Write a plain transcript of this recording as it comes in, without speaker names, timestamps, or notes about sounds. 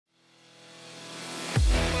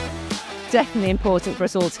definitely important for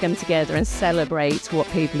us all to come together and celebrate what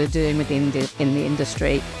people are doing in the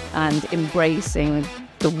industry and embracing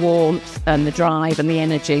the warmth and the drive and the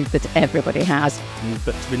energy that everybody has.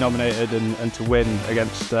 But to be nominated and to win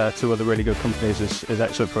against two other really good companies is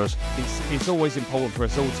excellent for us. It's always important for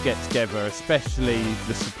us all to get together, especially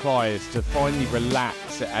the suppliers, to finally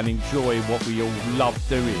relax and enjoy what we all love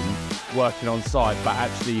doing, working on site, but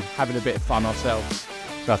actually having a bit of fun ourselves.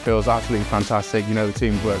 That feels absolutely fantastic. You know, the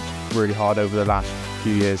team's worked really hard over the last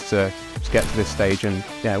few years to get to this stage, and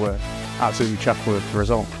yeah, we're absolutely chuffed with the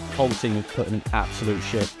result. The whole team has put in an absolute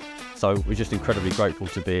shift, so we're just incredibly grateful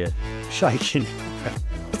to be here. Shaking.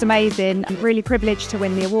 It's amazing. I'm really privileged to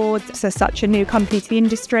win the award. It's such a new company to the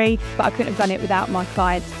industry, but I couldn't have done it without my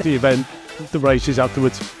clients. The event, the races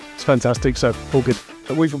afterwards, it's fantastic, so all good.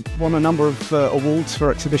 We've won a number of awards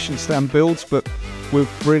for exhibition stand builds, but we're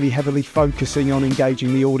really heavily focusing on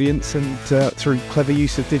engaging the audience and through clever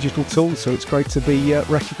use of digital tools, so it's great to be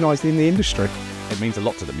recognised in the industry. It means a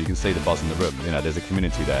lot to them. You can see the buzz in the room. You know, there's a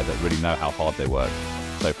community there that really know how hard they work.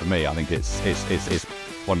 So for me, I think it's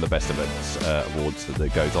one of the best events, awards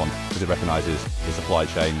that goes on, because it recognises the supply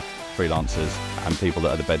chain, freelancers and people that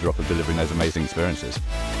are the bedrock of delivering those amazing experiences.